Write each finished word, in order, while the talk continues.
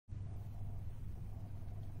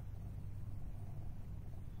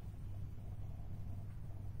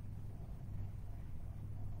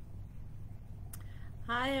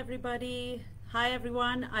Hi everybody. Hi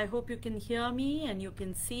everyone. I hope you can hear me and you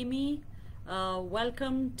can see me.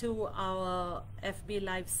 Welcome to our FB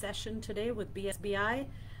live session today with BSBI.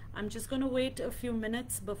 I'm just going to wait a few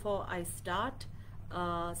minutes before I start.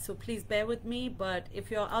 So please bear with me. But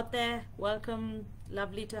if you're out there, welcome.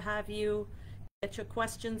 Lovely to have you. Get your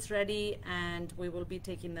questions ready and we will be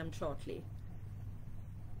taking them shortly.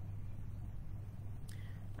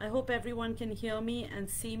 I hope everyone can hear me and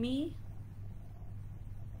see me.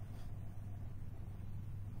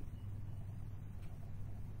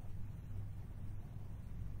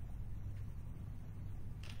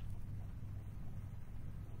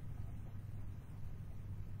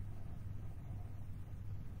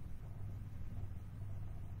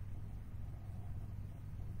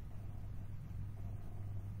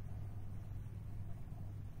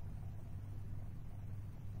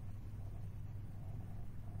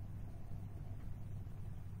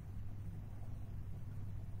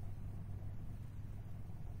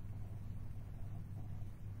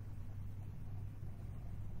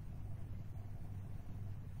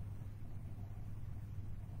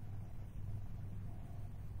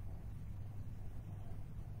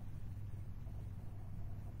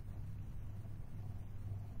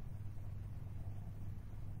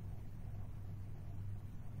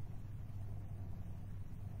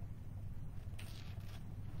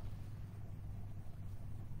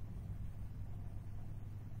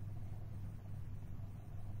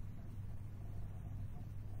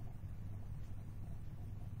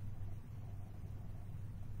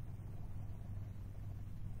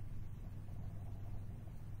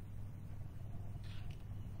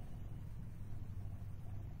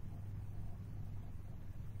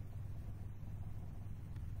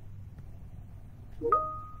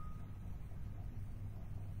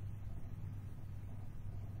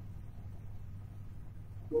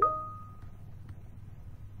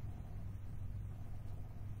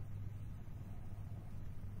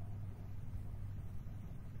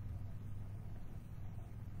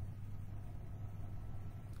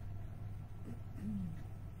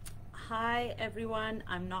 Hi everyone.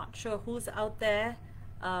 I'm not sure who's out there,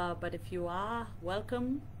 but if you are,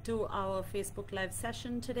 welcome to our Facebook live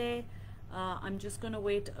session today. I'm just going to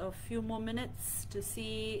wait a few more minutes to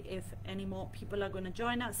see if any more people are going to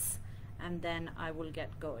join us, and then I will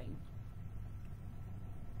get going.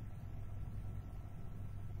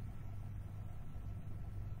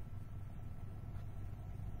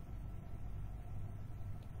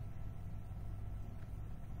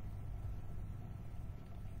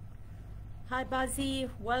 Hi Bazi,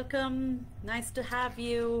 welcome. Nice to have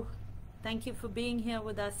you. Thank you for being here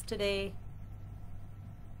with us today.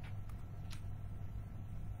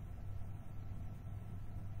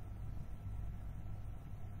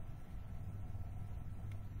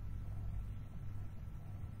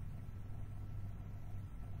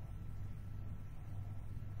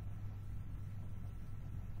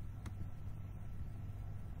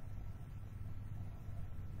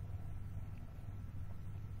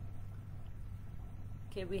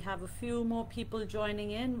 Okay, we have a few more people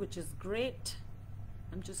joining in, which is great.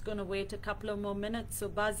 I'm just going to wait a couple of more minutes. So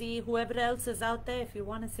Bazi, whoever else is out there, if you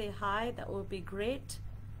want to say hi, that would be great.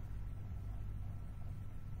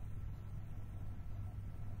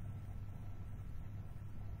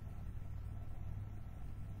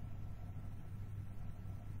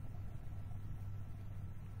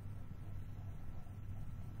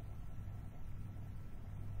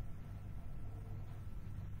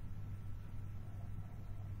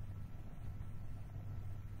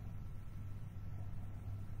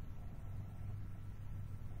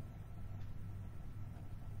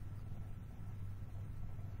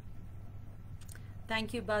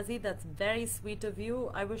 Thank you, Bazi. That's very sweet of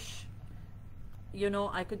you. I wish,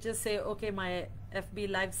 I could just say, okay, my FB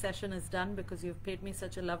live session is done because you've paid me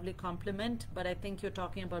such a lovely compliment. But I think you're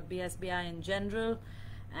talking about BSBI in general,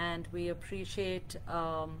 and we appreciate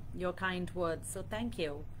your kind words. So thank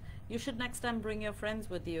you. You should next time bring your friends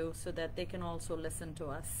with you so that they can also listen to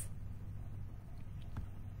us.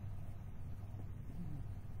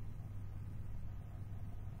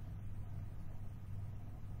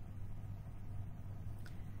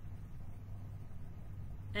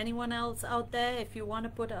 Anyone else out there, if you want to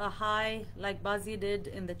put a hi like Bazi did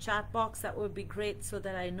in the chat box, that would be great so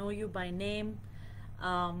that I know you by name.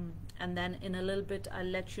 And then in a little bit I'll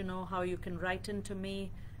let you know how you can write into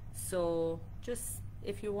me. So just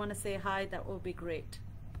if you want to say hi, that would be great.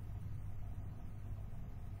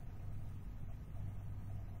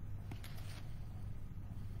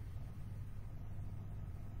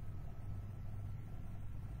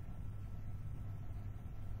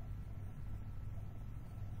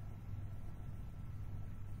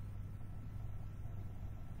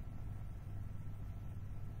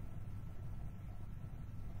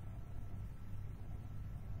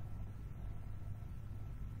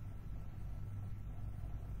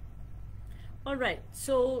 All right,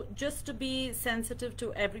 so just to be sensitive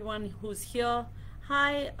to everyone who's here,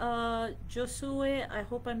 hi, Josue, I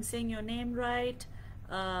hope I'm saying your name right.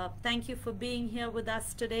 Thank you for being here with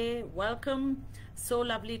us today. Welcome. So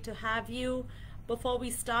lovely to have you. Before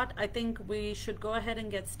we start, I think we should go ahead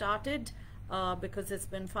and get started because it's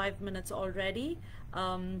been 5 minutes already.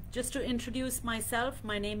 Just to introduce myself,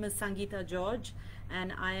 my name is Sangeetha George,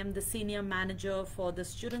 and I am the Senior Manager for the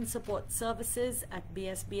Student Support Services at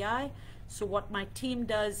BSBI. So what my team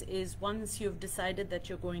does is, once you've decided that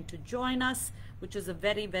you're going to join us, which is a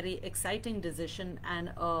very, very exciting decision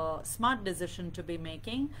and a smart decision to be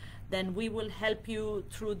making, then we will help you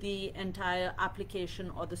through the entire application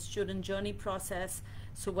or the student journey process.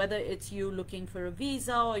 So whether it's you looking for a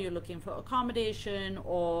visa, or you're looking for accommodation,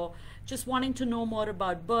 or just wanting to know more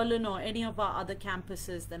about Berlin or any of our other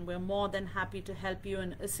campuses, then we're more than happy to help you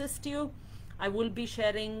and assist you. I will be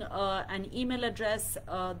sharing an email address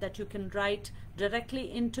that you can write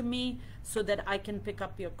directly into me so that I can pick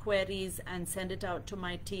up your queries and send it out to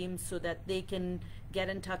my team so that they can get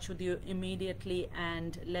in touch with you immediately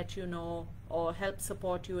and let you know or help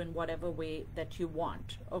support you in whatever way that you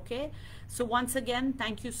want. Okay, so once again,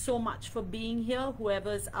 thank you so much for being here,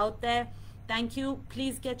 whoever's out there. Thank you.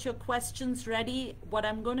 Please get your questions ready. What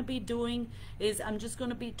I'm going to be doing is I'm just going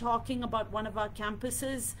to be talking about one of our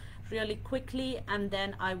campuses really quickly, and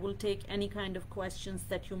then I will take any kind of questions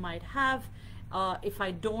that you might have. If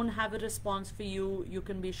I don't have a response for you, you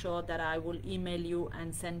can be sure that I will email you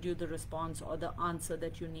and send you the response or the answer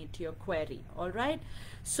that you need to your query. All right,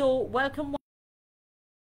 so welcome.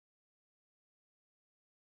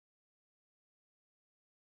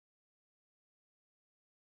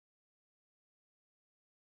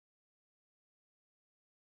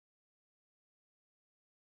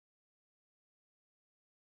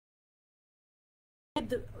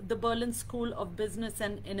 The Berlin School of Business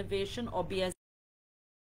and Innovation, or BSBI,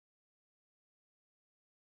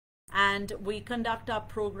 and we conduct our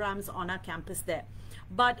programs on our campus there.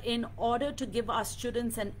 But in order to give our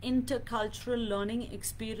students an intercultural learning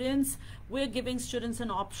experience, we're giving students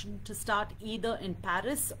an option to start either in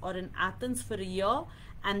Paris or in Athens for a year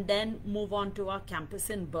and then move on to our campus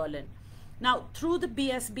in Berlin. Now, through the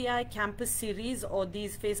BSBI campus series, or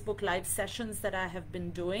these Facebook Live sessions that I have been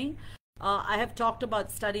doing, I have talked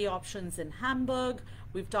about study options in Hamburg.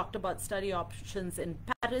 We've talked about study options in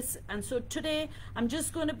Paris. And so today I'm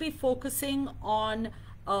just going to be focusing on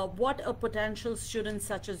what a potential student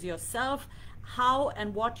such as yourself, how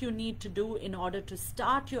and what you need to do in order to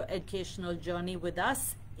start your educational journey with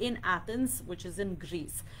us in Athens, which is in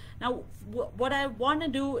Greece. Now, what I want to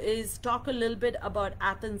do is talk a little bit about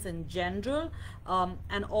Athens in general,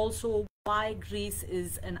 and also why Greece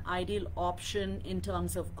is an ideal option in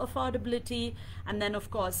terms of affordability, and then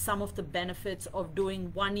of course some of the benefits of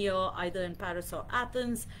doing 1 year either in Paris or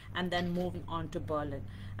Athens and then moving on to Berlin.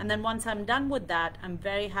 And then once I'm done with that, I'm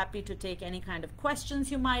very happy to take any kind of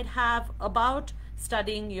questions you might have about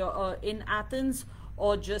studying in Athens,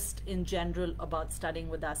 or just in general about studying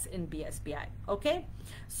with us in BSBI. Okay,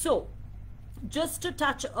 so just to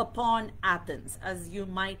touch upon Athens, as you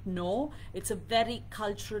might know, it's a very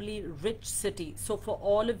culturally rich city. So for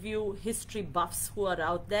all of you history buffs who are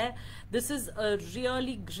out there, this is a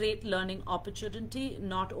really great learning opportunity,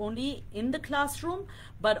 not only in the classroom,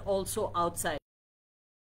 but also outside.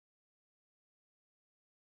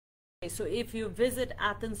 So if you visit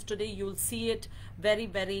Athens today, you'll see it very,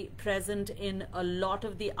 very present in a lot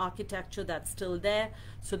of the architecture that's still there.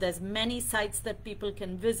 So there's many sites that people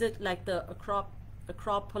can visit, like the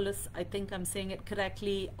Acropolis, I think I'm saying it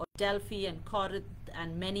correctly, or Delphi and Corinth,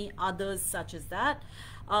 and many others such as that.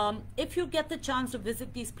 If you get the chance to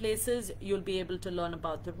visit these places, you'll be able to learn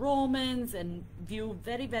about the Romans and view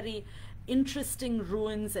very, very interesting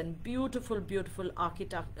ruins and beautiful, beautiful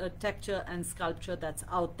architecture and sculpture that's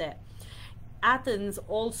out there. Athens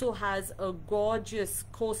also has a gorgeous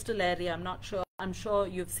coastal area. I'm sure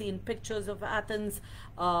you've seen pictures of Athens.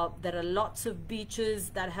 There are lots of beaches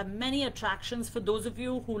that have many attractions for those of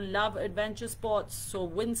you who love adventure sports. So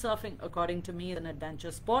windsurfing, according to me, is an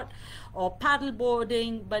adventure sport, or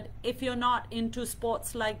paddleboarding. But if you're not into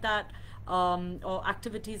sports like that, or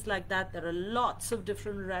activities like that, there are lots of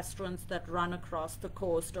different restaurants that run across the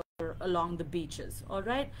coast or along the beaches. All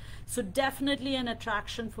right, so definitely an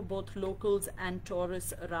attraction for both locals and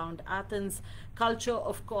tourists around Athens. Culture,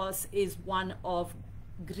 of course, is one of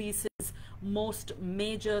Greece's most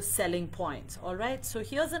major selling points. All right, so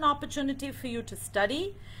here's an opportunity for you to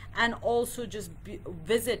study and also just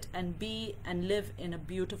visit and be and live in a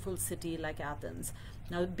beautiful city like Athens.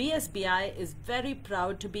 Now, BSBI is very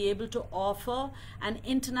proud to be able to offer an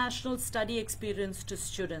international study experience to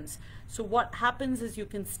students. So what happens is you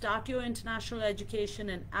can start your international education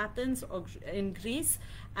in Athens or in Greece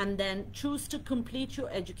and then choose to complete your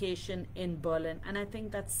education in Berlin. And I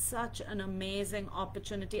think that's such an amazing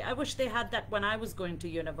opportunity. I wish they had that when I was going to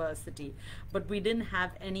university, but we didn't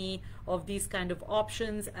have any of these kind of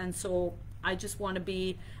options. And so I just want to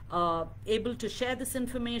be able to share this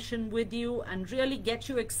information with you and really get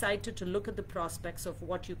you excited to look at the prospects of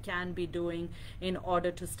what you can be doing in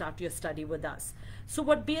order to start your study with us. So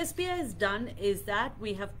what BSBI has done is that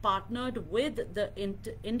we have partnered with the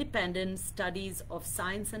Independent Studies of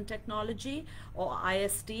Science and Technology, or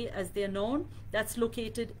IST as they're known, that's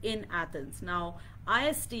located in Athens. Now,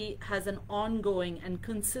 IST has an ongoing and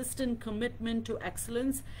consistent commitment to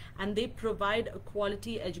excellence, and they provide a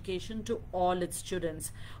quality education to all its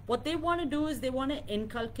students. What they want to do is they want to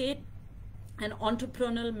inculcate an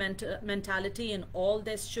entrepreneurial mentality in all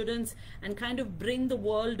their students and kind of bring the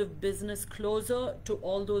world of business closer to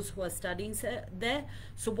all those who are studying there.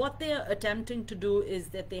 So what they are attempting to do is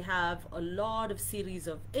that they have a lot of series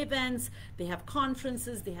of events, they have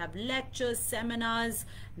conferences, they have lectures, seminars,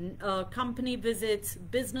 company visits,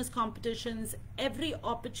 business competitions. Every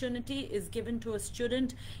opportunity is given to a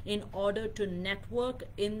student in order to network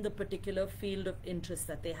in the particular field of interest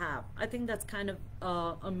that they have. I think that's kind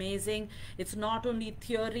of amazing. It's not only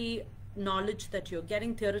theory knowledge that you're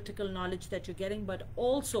getting, theoretical knowledge that you're getting, but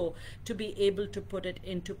also to be able to put it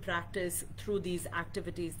into practice through these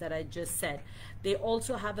activities that I just said. They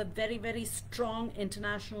also have a very, very strong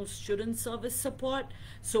international student service support.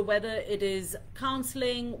 So whether it is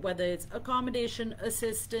counseling, whether it's accommodation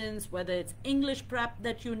assistance, whether it's English prep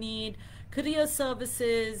that you need, career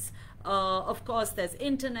services, of course there's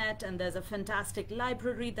internet, and there's a fantastic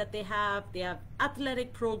library that they have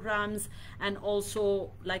athletic programs, and also,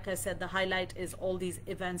 like I said, the highlight is all these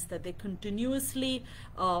events that they continuously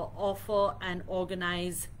offer and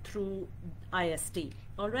organize through IST.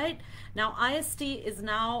 All right, now IST is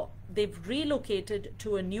they've relocated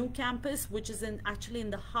to a new campus, which is actually in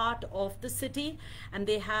the heart of the city, and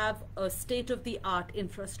they have a state-of-the-art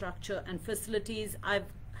infrastructure and facilities.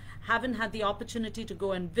 Haven't had the opportunity to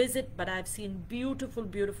go and visit, but I've seen beautiful,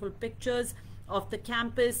 beautiful pictures of the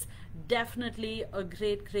campus. Definitely a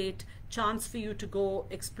great chance for you to go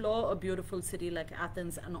explore a beautiful city like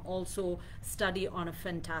Athens and also study on a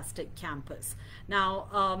fantastic campus.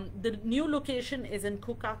 Now, the new location is in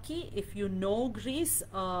Koukaki. If you know Greece,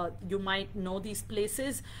 you might know these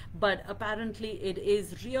places, but apparently it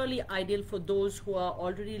is really ideal for those who are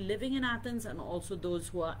already living in Athens and also those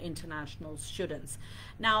who are international students.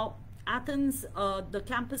 Now, Athens, the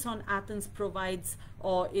campus on Athens provides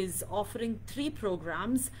or is offering 3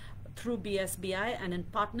 programs through BSBI and in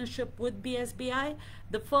partnership with BSBI.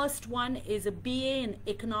 The first one is a BA in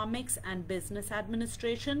Economics and Business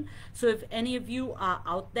Administration. So if any of you are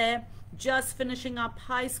out there just finishing up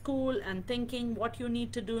high school and thinking what you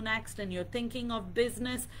need to do next, and you're thinking of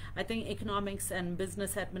business, I think Economics and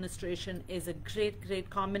Business Administration is a great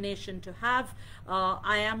combination to have.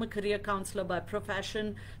 I am a career counselor by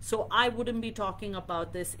profession, so I wouldn't be talking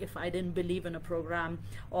about this if I didn't believe in a program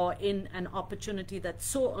or in an opportunity that's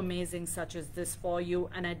so amazing such as this for you.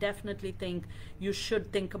 And I definitely think you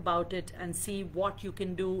should think about it and see what you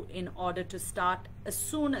can do in order to start as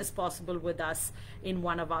soon as possible with us in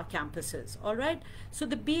one of our campuses. All right, so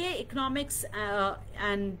the BA Economics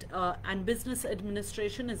and Business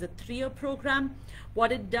Administration is a 3-year program.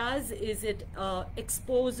 What it does is it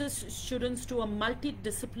exposes students to a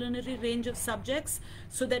multidisciplinary range of subjects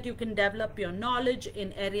so that you can develop your knowledge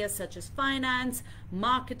in areas such as finance,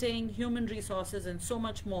 marketing, human resources, and so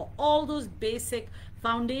much more. All those basic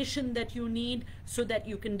foundation that you need so that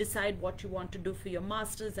you can decide what you want to do for your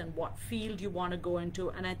master's and what field you want to go into.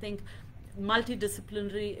 And I think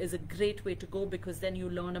multidisciplinary is a great way to go, because then you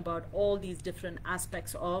learn about all these different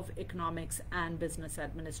aspects of economics and business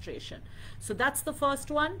administration. So that's the first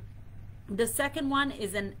one. The second one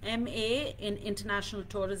is an MA in International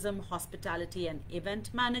Tourism, Hospitality and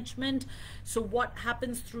Event Management. So what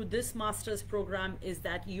happens through this master's program is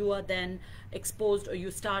that you are then exposed, or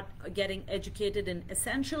you start getting educated in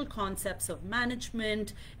essential concepts of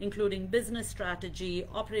management, including business strategy,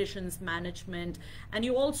 operations management, and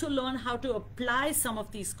you also learn how to apply some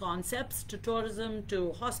of these concepts to tourism,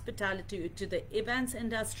 to hospitality, to the events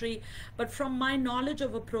industry. But from my knowledge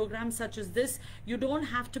of a program such as this, you don't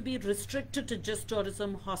have to be restricted to just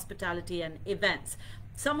tourism, hospitality and events.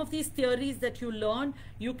 some of these theories that you learn,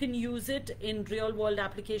 you can use it in real world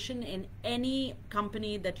application in any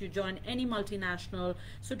company that you join, any multinational.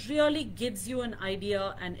 So it really gives you an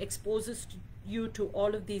idea and exposes you to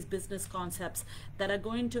all of these business concepts that are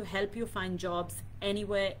going to help you find jobs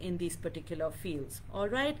anywhere in these particular fields. All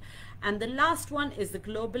right. And the last one is the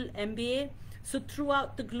Global MBA. So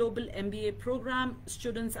throughout the Global MBA program,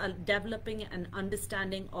 students are developing an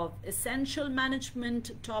understanding of essential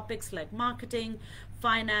management topics like marketing,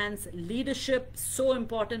 finance, leadership, so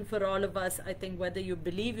important for all of us, I think, whether you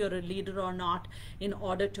believe you're a leader or not, in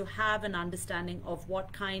order to have an understanding of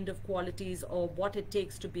what kind of qualities or what it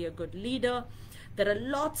takes to be a good leader. There are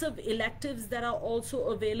lots of electives that are also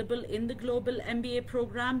available in the Global MBA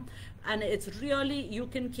program, and it's really, you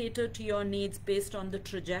can cater to your needs based on the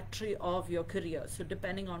trajectory of your career. So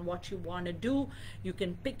depending on what you want to do, you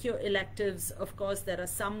can pick your electives. Of course, there are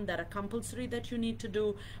some that are compulsory that you need to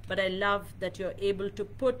do, but I love that you're able to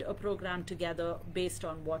put a program together based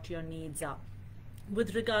on what your needs are.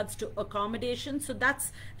 With regards to accommodation, so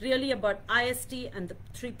that's really about IST and the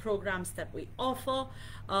 3 programs that we offer.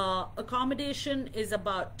 Accommodation is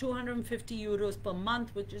about 250 euros per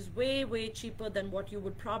month, which is way cheaper than what you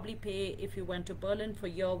would probably pay if you went to Berlin for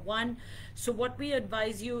year 1. So what we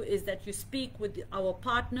advise you is that you speak with our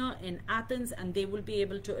partner in Athens, and they will be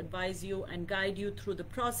able to advise you and guide you through the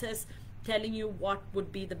process, telling you what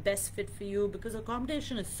would be the best fit for you, because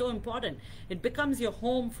accommodation is so important. It becomes your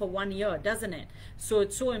home for 1 year, doesn't it? So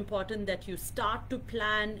it's so important that you start to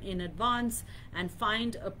plan in advance and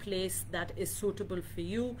find a place that is suitable for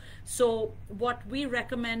you. So what we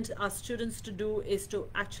recommend our students to do is to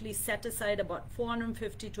actually set aside about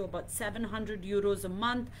 450 to about 700 euros a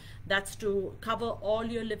month. That's to cover all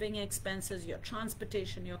your living expenses, your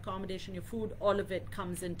transportation, your accommodation, your food, all of it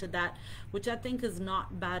comes into that, which I think is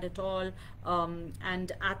not bad at all.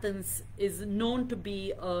 And Athens is known to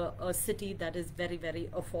be a city that is very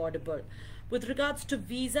affordable. With regards to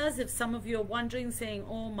visas, if some of you are wondering, saying,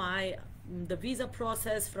 oh my, the visa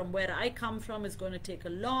process from where I come from is going to take a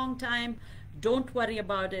long time, don't worry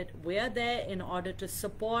about it. We're there in order to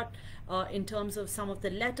support in terms of some of the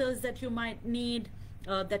letters that you might need,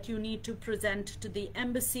 that you need to present to the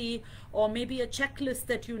embassy, or maybe a checklist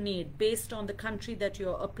that you need based on the country that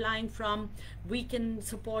you're applying from. We can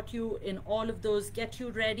support you in all of those, get you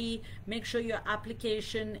ready, make sure your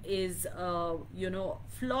application is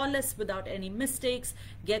flawless without any mistakes,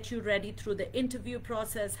 get you ready through the interview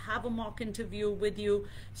process, have a mock interview with you.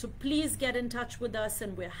 So please get in touch with us,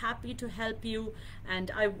 and we're happy to help you.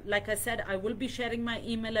 And like I said, I will be sharing my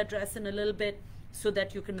email address in a little bit, so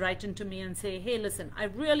that you can write into me and say, hey, listen, I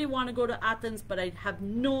really want to go to Athens, but I have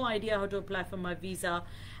no idea how to apply for my visa.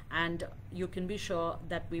 And you can be sure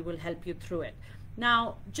that we will help you through it.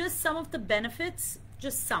 Now, just some of the benefits,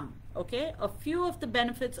 just some, okay? A few of the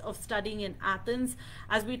benefits of studying in Athens.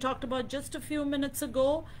 As we talked about just a few minutes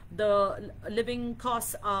ago, the living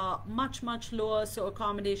costs are much lower. So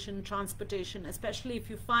accommodation, transportation, especially if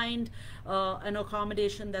you find an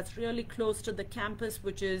accommodation that's really close to the campus,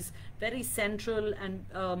 which is very central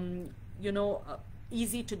and,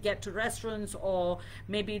 easy to get to restaurants or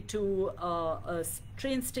maybe to a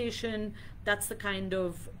train station. That's the kind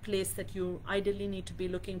of place that you ideally need to be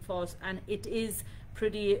looking for, and it is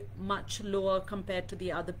pretty much lower compared to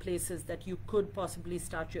the other places that you could possibly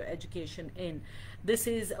start your education in. This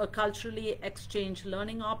is a culturally exchange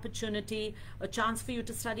learning opportunity, a chance for you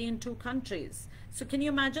to study in 2 countries. So can you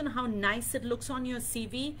imagine how nice it looks on your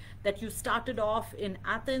CV that you started off in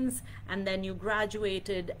Athens and then you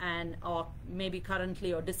graduated and or maybe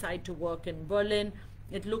currently or decide to work in Berlin?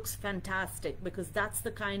 It looks fantastic, because that's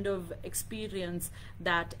the kind of experience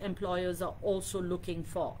that employers are also looking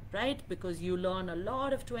for, right? Because you learn a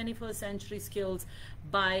lot of 21st century skills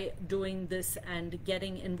by doing this and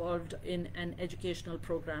getting involved in an educational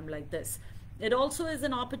program like this. It also is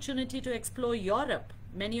an opportunity to explore Europe.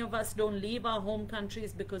 Many of us don't leave our home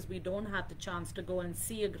countries because we don't have the chance to go and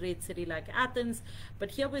see a great city like Athens.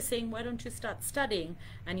 But here we're saying, why don't you start studying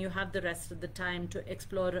and you have the rest of the time to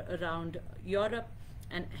explore around Europe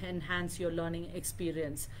and enhance your learning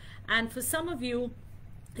experience. And for some of you,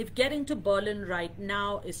 if getting to Berlin right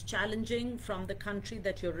now is challenging from the country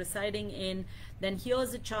that you're residing in, then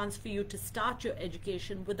here's a chance for you to start your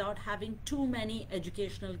education without having too many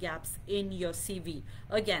educational gaps in your CV.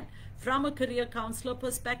 Again, from a career counselor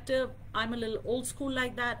perspective, I'm a little old school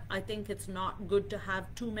like that. I think it's not good to have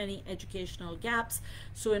too many educational gaps.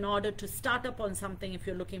 So in order to start up on something, if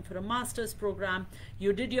you're looking for a master's program,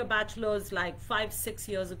 you did your bachelor's like 5-6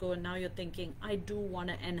 years ago, and now you're thinking, I do want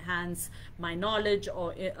to enhance my knowledge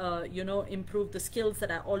or improve the skills that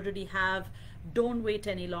I already have. don't wait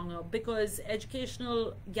any longer, because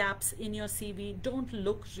educational gaps in your CV don't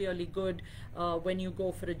look really good when you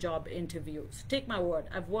go for a job interview. So take my word,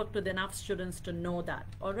 I've worked with enough students to know that.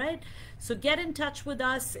 All right, so get in touch with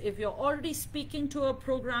us. If you're already speaking to a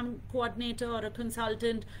program coordinator or a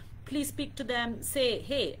consultant, please speak to them. Say,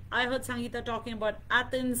 hey, I heard Sangeetha talking about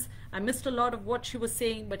Athens. I missed a lot of what she was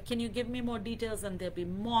saying, but can you give me more details? And they'll be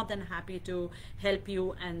more than happy to help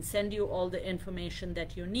you and send you all the information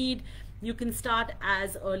that you need. You can start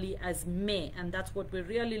as early as May, and that's what we're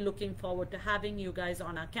really looking forward to, having you guys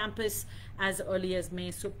on our campus as early as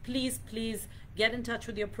May. So please, please get in touch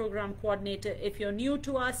with your program coordinator. If you're new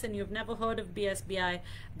to us and you've never heard of BSBI,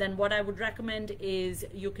 then what I would recommend is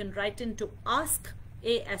you can write into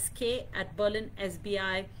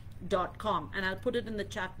ask@berlinsbi.com, and I'll put it in the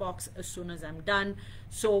chat box as soon as I'm done.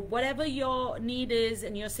 So whatever your need is,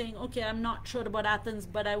 and you're saying, okay, I'm not sure about Athens,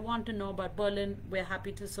 but I want to know about Berlin, we're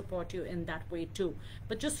happy to support you in that way too.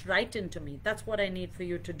 But just write into me. That's what I need for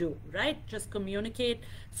you to do, right? Just communicate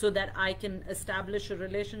so that I can establish a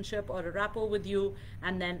relationship or a rapport with you,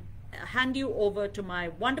 and then hand you over to my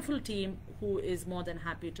wonderful team who is more than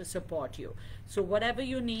happy to support you. So whatever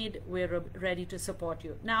you need, we're ready to support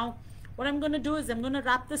you. Now, what I'm going to do is I'm going to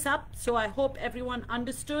wrap this up. So I hope everyone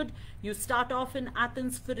understood. You start off in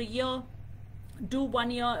Athens for a year. Do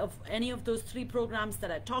 1 year of any of those 3 programs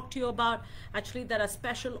that I talked to you about. Actually, there are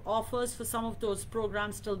special offers for some of those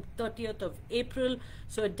programs till 30th of April.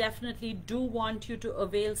 So I definitely do want you to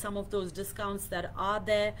avail some of those discounts that are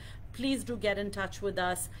there. Please do get in touch with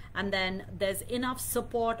us, and then there's enough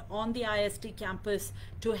support on the IST campus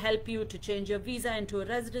to help you to change your visa into a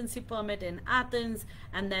residency permit in Athens,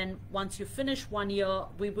 and then once you finish 1 year,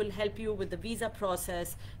 we will help you with the visa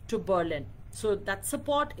process to Berlin. So that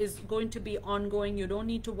support is going to be ongoing. You don't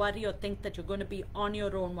need to worry or think that you're going to be on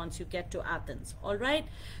your own once you get to Athens. All right,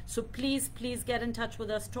 so please, please get in touch with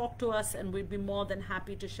us, talk to us, and we'd be more than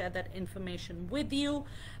happy to share that information with you.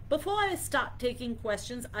 Before I start taking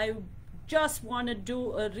questions, I just want to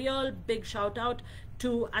do a real big shout out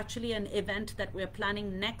to actually an event that we're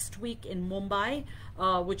planning next week in Mumbai,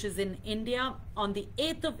 which is in India, on the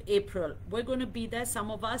 8th of April. We're going to be there,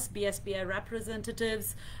 some of us, BSBI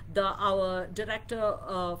representatives, our director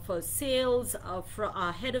for sales,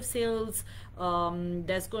 our head of sales.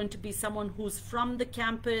 There's going to be someone who's from the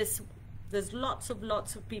campus. There's lots of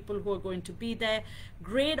people who are going to be there.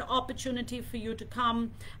 Great opportunity for you to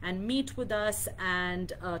come and meet with us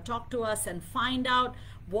and talk to us and find out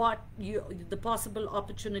what the possible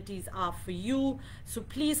opportunities are for you. So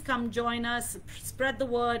please come join us, spread the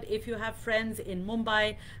word. If you have friends in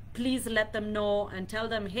Mumbai, please let them know and tell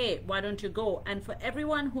them, hey, why don't you go? And for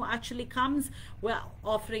everyone who actually comes, we're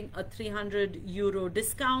offering a 300 euro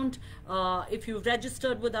discount. If you've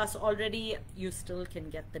registered with us already, you still can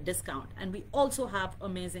get the discount. And we also have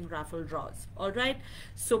amazing raffle draws. All right,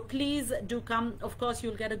 so please do come. Of course,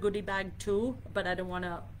 you'll get a goodie bag too, but I don't want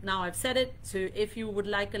to, now I've said it. So if you would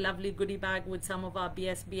like a lovely goodie bag with some of our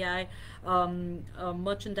BSBI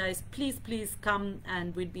merchandise, please come,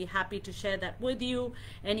 and we'd be happy to share that with you.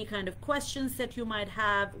 Any kind of questions that you might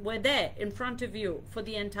have, we're there in front of you for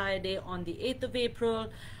the entire day on the 8th of April.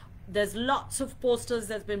 There's lots of posters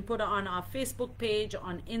that's been put on our Facebook page,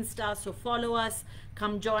 on Insta, so follow us,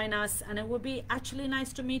 come join us, and it would be actually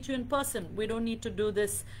nice to meet you in person. We don't need to do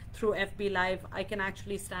this through FB Live. I can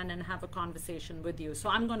actually stand and have a conversation with you. So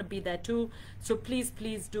I'm going to be there too. So please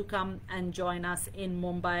do come and join us in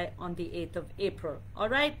Mumbai on the 8th of April. All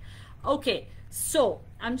right. Okay, so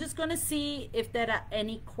I'm just going to see if there are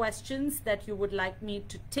any questions that you would like me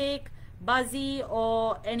to take. Buzzy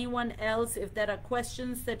or anyone else, if there are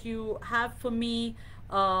questions that you have for me,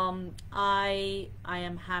 I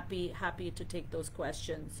am happy to take those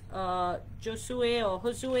questions. Josue or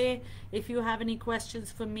Josue, if you have any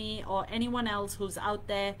questions for me or anyone else who's out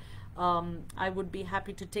there, I would be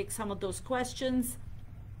happy to take some of those questions.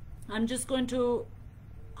 I'm just going to,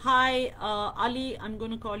 hi Ali, I'm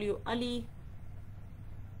going to call you Ali.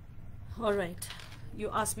 All right,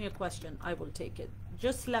 you asked me a question, I will take it.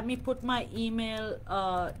 Just let me put my email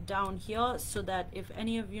down here so that if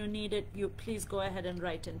any of you need it, you please go ahead and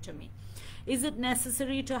write into me. Is it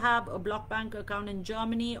necessary to have a block bank account in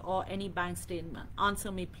Germany or any bank statement?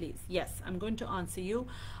 Answer me, please. Yes, I'm going to answer you.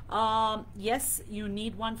 Yes, you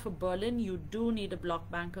need one for Berlin. You do need a block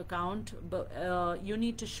bank account, but you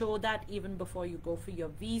need to show that even before you go for your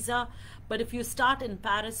visa. But if you start in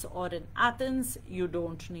Paris or in Athens, you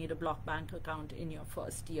don't need a block bank account in your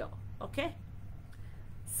first year. Okay?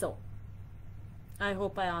 So, I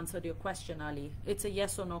hope I answered your question, Ali. It's a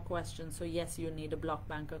yes or no question. So yes, you need a block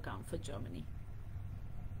bank account for Germany.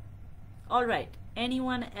 All right.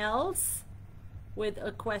 Anyone else? with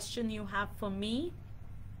a question you have for me?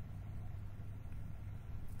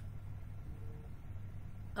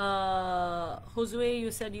 Josue,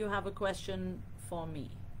 you said you have a question for me.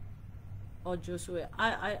 Or Josue.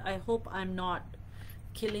 I hope I'm not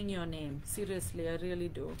killing your name. Seriously, I really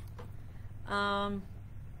do.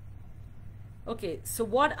 Okay, so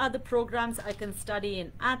what are the programs I can study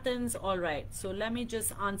in Athens? All right, so let me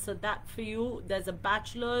just answer that for you. There's a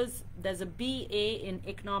bachelor's, there's a BA in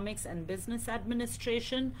Economics and Business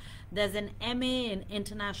Administration, there's an MA in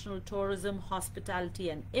International Tourism,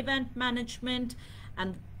 Hospitality and Event Management,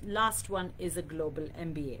 and last one is a Global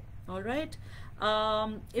MBA. All right.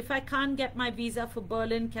 If I can't get my visa for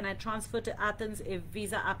Berlin, can I transfer to Athens if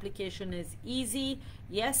visa application is easy?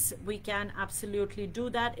 Yes, we can absolutely do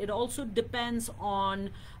that. It also depends on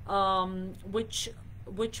which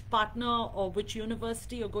partner or which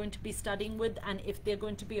university you're going to be studying with, and if they're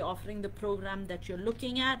going to be offering the program that you're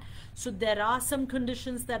looking at. So there are some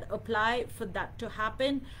conditions that apply for that to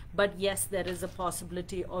happen, but yes, there is a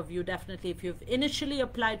possibility of you definitely, if you've initially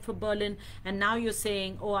applied for Berlin and now you're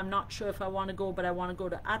saying, oh, I'm not sure if I want to go, but I want to go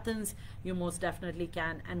to Athens, you most definitely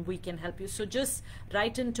can, and we can help you. So just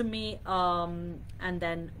write into me, and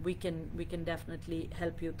then we can definitely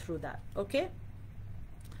help you through that. Okay.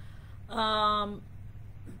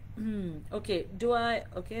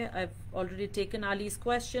 Okay, I've already taken Ali's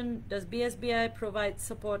question. Does BSBI provide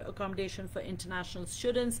support accommodation for international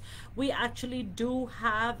students? We actually do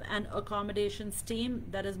have an accommodations team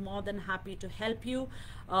that is more than happy to help you,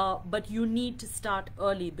 but you need to start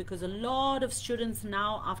early, because a lot of students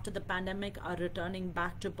now after the pandemic are returning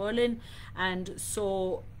back to Berlin, and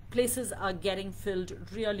so places are getting filled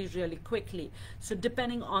really, really quickly. So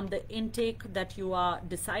depending on the intake that you are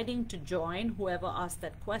deciding to join, whoever asked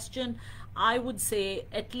that question, I would say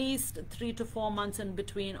at least 3 to 4 months in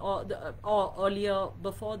between, or earlier,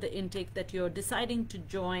 before the intake that you're deciding to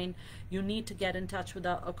join, you need to get in touch with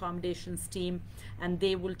our accommodations team, and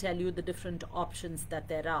they will tell you the different options that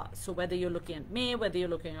there are. So whether you're looking at May, whether you're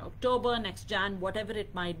looking at October, next Jan, whatever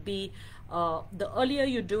it might be, the earlier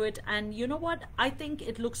you do it. And you know what, I think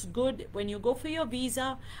it looks good when you go for your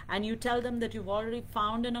visa and you tell them that you've already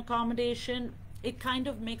found an accommodation. It kind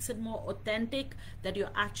of makes it more authentic that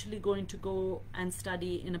you're actually going to go and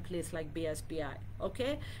study in a place like BSBI,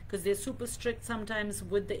 okay? Because they're super strict sometimes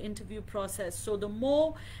with the interview process. So the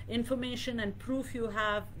more information and proof you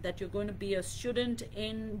have that you're going to be a student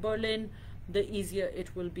in Berlin, the easier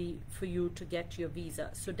it will be for you to get your visa.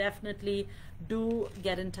 So definitely do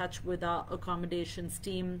get in touch with our accommodations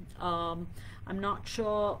team. I'm not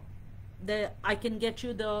sure I can get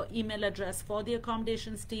you the email address for the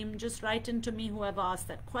accommodations team. Just write into me, whoever asked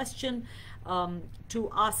that question,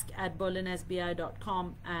 to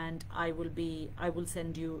ask@berlinsbi.com, and I will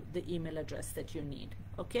send you the email address that you need.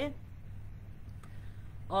 Okay.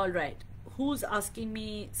 All right. Who's asking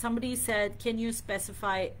me? Somebody said, can you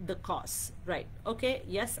specify the costs? Right. Okay.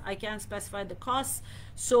 Yes, I can specify the costs.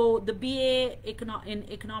 So the BA in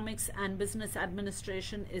Economics and Business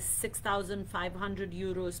Administration is 6,500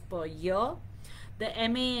 euros per year. The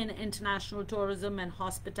MA in International Tourism and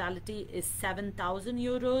Hospitality is 7,000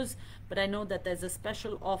 euros, but I know that there's a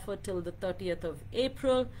special offer till the 30th of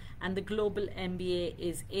April, and the Global MBA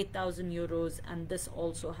is 8,000 euros, and this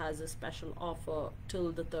also has a special offer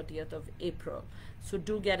till the 30th of April. So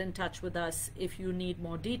do get in touch with us if you need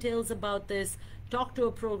more details about this. Talk to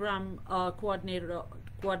a program coordinator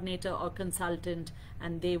or consultant,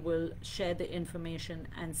 and they will share the information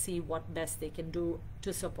and see what best they can do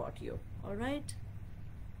to support you. All right.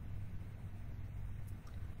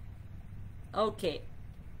 Okay,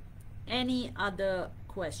 any other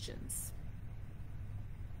questions?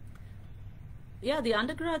 Yeah, the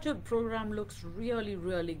undergraduate program looks really,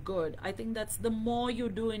 really good. I think that's the more you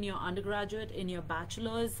do in your undergraduate, in your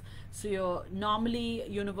bachelor's. So normally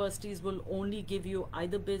universities will only give you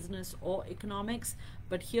either business or economics,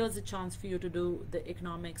 but here's a chance for you to do the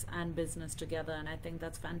economics and business together, and I think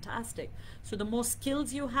that's fantastic. So the more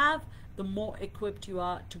skills you have, the more equipped you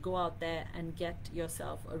are to go out there and get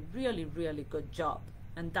yourself a really, really good job.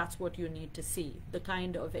 And that's what you need to see, the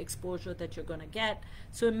kind of exposure that you're going to get.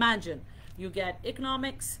 So imagine you get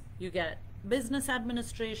economics, you get business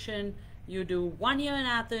administration, you do 1 year in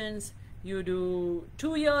Athens, you do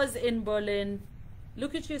 2 years in Berlin.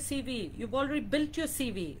 Look at your CV. You've already built your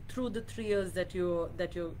CV through the 3 years that you're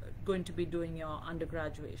going to be doing your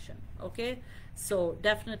undergraduation. Okay, so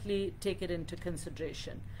definitely take it into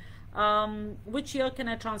consideration. Which year can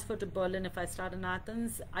I transfer to Berlin if I start in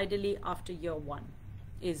Athens? Ideally after year 1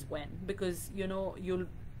 is when, because you know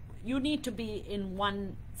you need to be in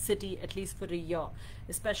one city at least for a year,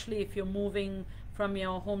 especially if you're moving from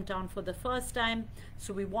your hometown for the first time.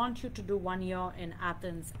 So we want you to do 1 year in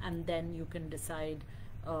Athens, and then you can decide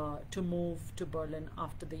to move to Berlin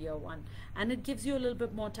after the year 1. And it gives you a little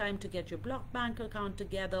bit more time to get your block bank account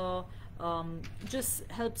together. Just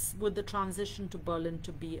helps with the transition to Berlin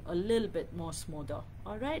to be a little bit more smoother.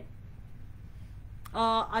 All right.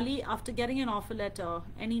 Ali, after getting an offer letter,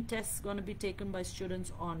 any tests going to be taken by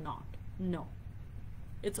students or not? No.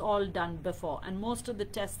 It's all done before, and most of the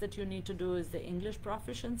tests that you need to do is the English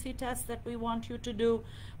proficiency test that we want you to do.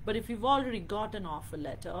 But if you've already got an offer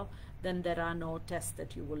letter, then there are no tests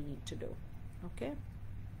that you will need to do. Okay.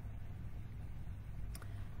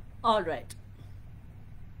 All right.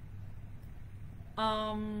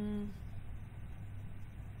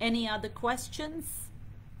 Any other questions?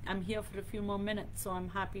 I'm here for a few more minutes, so I'm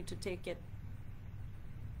happy to take it.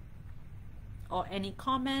 Or any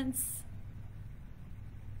comments?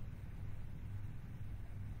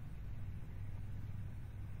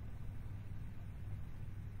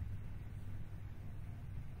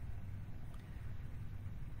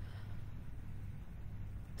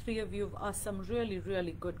 Three of you have asked some really,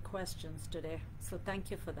 really good questions today, so thank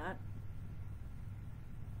you for that.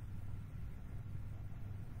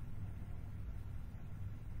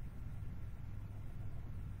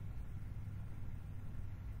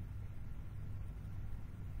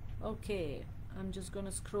 Okay, I'm just going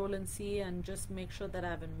to scroll and see and just make sure that I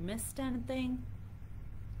haven't missed anything.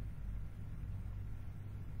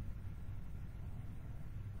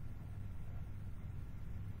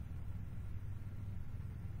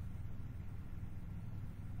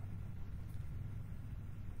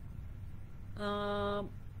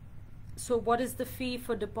 So what is the fee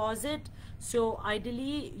for deposit? So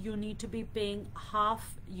ideally you need to be paying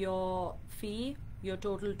half your fee, your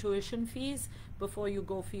total tuition fees, before you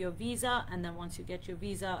go for your visa, and then once you get your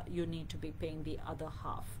visa you need to be paying the other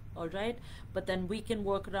half. All right, but then we can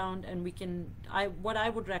work around, and we can, what I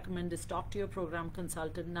would recommend is talk to your program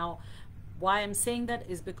consultant. Now why I'm saying that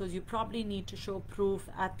is because you probably need to show proof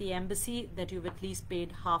at the embassy that you've at least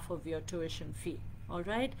paid half of your tuition fee. All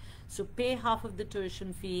right, so pay half of the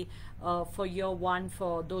tuition fee for year 1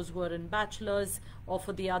 for those who are in bachelor's, or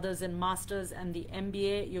for the others in masters and the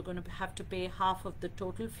MBA. You're going to have to pay half of the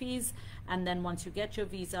total fees, and then once you get your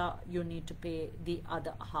visa you need to pay the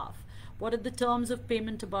other half. What are the terms of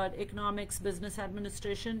payment about economics, business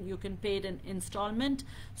administration? You can pay it in installment.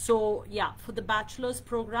 So yeah, for the bachelor's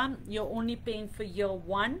program you're only paying for year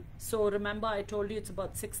 1. So remember I told you it's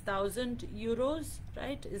about 6,000 euros,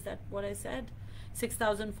 right? Is that what I said?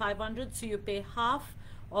 6,500. So you pay half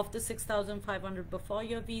of the 6,500 before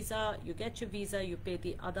your visa. You get your visa, you pay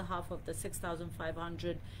the other half of the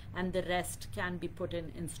 6,500, and the rest can be put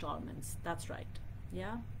in installments. That's right.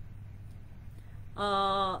 Yeah.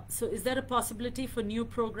 So is there a possibility for new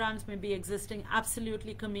programs maybe existing?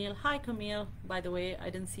 Absolutely, Camille. Hi Camille, by the way, I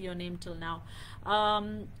didn't see your name till now.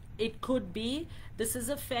 It could be. This is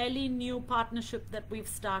a fairly new partnership that we've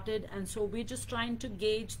started, and so we're just trying to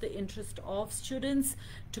gauge the interest of students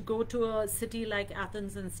to go to a city like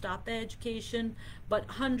Athens and start their education. But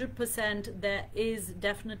 100% there is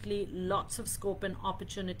definitely lots of scope and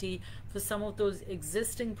opportunity for some of those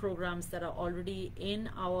existing programs that are already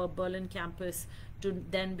in our Berlin campus to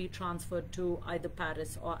then be transferred to either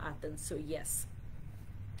Paris or Athens. So yes.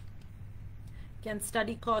 Can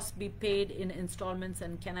study costs be paid in installments,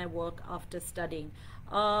 and can I work after studying?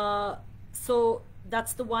 So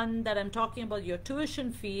that's the one that I'm talking about. Your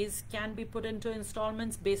tuition fees can be put into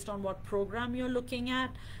installments based on what program you're looking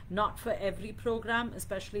at. Not for every program,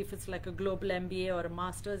 especially if it's like a global MBA or a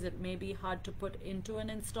master's, it may be hard to put into an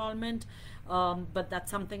installment. But that's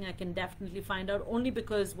something I can definitely find out, only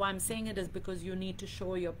because why I'm saying it is because you need to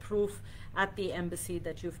show your proof at the embassy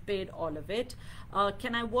that you've paid all of it.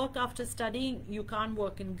 Can I work after studying? You can't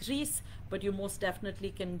work in Greece, but you most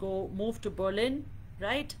definitely can move to Berlin,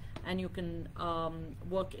 right? And you can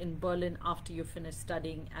work in Berlin after you finish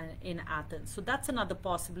studying in Athens. So that's another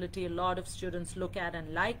possibility a lot of students look at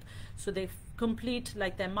and like. So they complete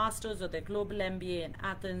like their master's or their global MBA in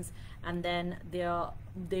Athens, and then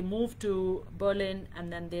they move to Berlin,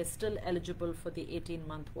 and then they're still eligible for the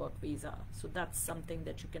 18-month work visa. So that's something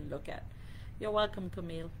that you can look at. You're welcome,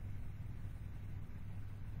 Camille.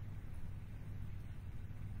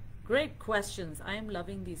 Great questions. I am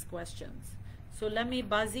loving these questions. So let me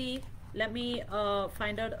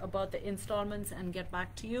find out about the installments and get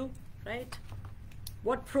back to you, right?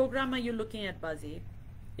 What program are you looking at, Buzzy?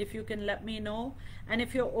 If you can let me know, and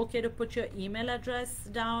if you're okay to put your email address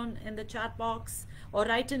down in the chat box, or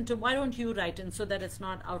write into, why don't you write in so that it's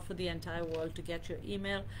not out for the entire world to get your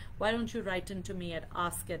email? Why don't you write into me at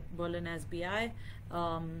ask@berlinsbi,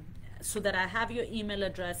 so that I have your email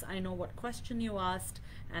address, I know what question you asked,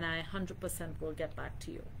 and I 100% will get back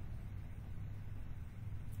to you.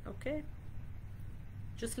 Okay?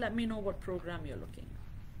 Just let me know what program you're looking at.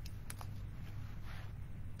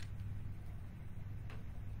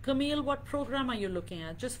 Camille, what program are you looking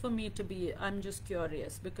at? Just for me to be, I'm just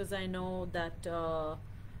curious, because I know that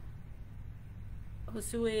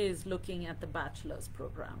Josue is looking at the bachelor's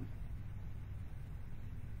program.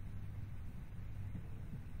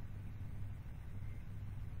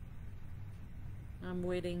 I'm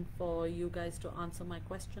waiting for you guys to answer my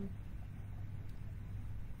question.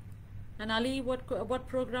 And Ali, what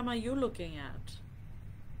program are you looking at?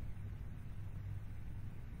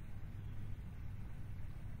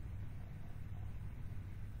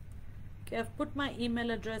 Okay, I've put my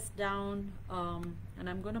email address down, and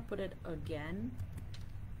I'm going to put it again,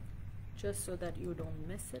 just so that you don't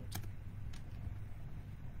miss it.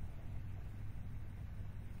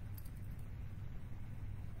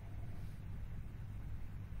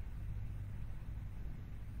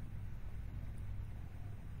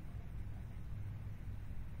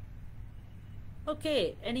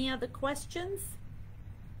 Okay, any other questions?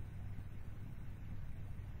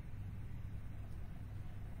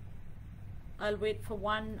 I'll wait for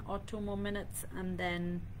 1 or 2 more minutes and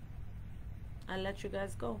then I'll let you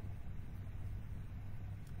guys go.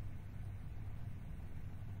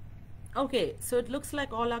 Okay, so it looks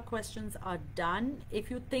like all our questions are done.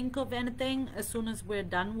 If you think of anything as soon as we're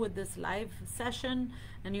done with this live session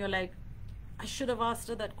and you're like, I should have asked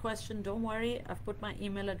her that question, don't worry, I've put my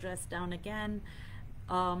email address down again,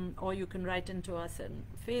 or you can write into us in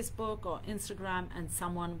Facebook or Instagram and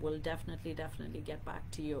someone will definitely get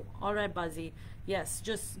back to you. All right, Buzzy, yes,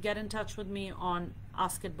 just get in touch with me on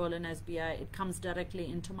Ask at Berlin SBI. It comes directly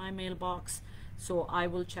into my mailbox, so I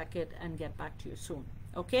will check it and get back to you soon.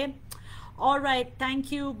 Okay, all right,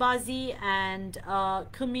 thank you, Bazi and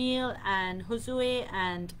Camille and Josue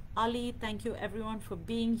and Ali. Thank you everyone for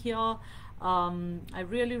being here. I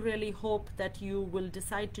really hope that you will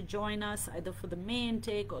decide to join us either for the May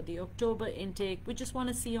intake or the October intake. We just want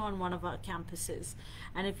to see you on one of our campuses.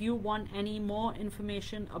 And if you want any more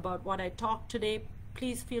information about what I talked today,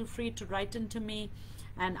 please feel free to write into me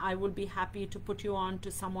and I will be happy to put you on to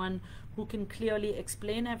someone who can clearly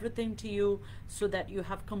explain everything to you so that you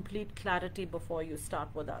have complete clarity before you start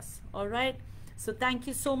with us. All right? So thank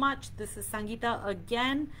you so much. This is Sangeetha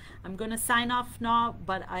again. I'm going to sign off now,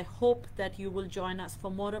 but I hope that you will join us for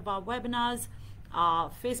more of our webinars,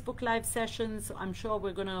 Facebook live sessions. I'm sure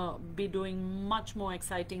we're going to be doing much more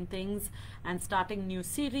exciting things and starting new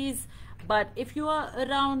series. But if you are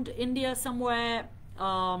around India somewhere,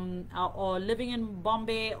 or living in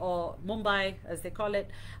Bombay or Mumbai as they call it,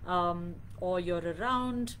 or you're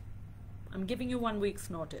around, I'm giving you 1 week's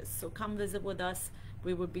notice. So come visit with us.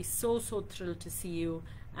 We would be so thrilled to see you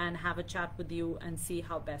and have a chat with you and see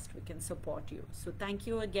how best we can support you. So thank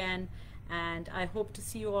you again, and I hope to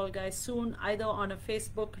see you all guys soon, either on a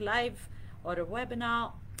Facebook live or a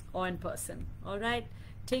webinar or in person. All right,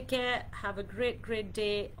 take care, have a great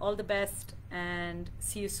day, all the best, and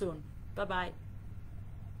see you soon. Bye bye.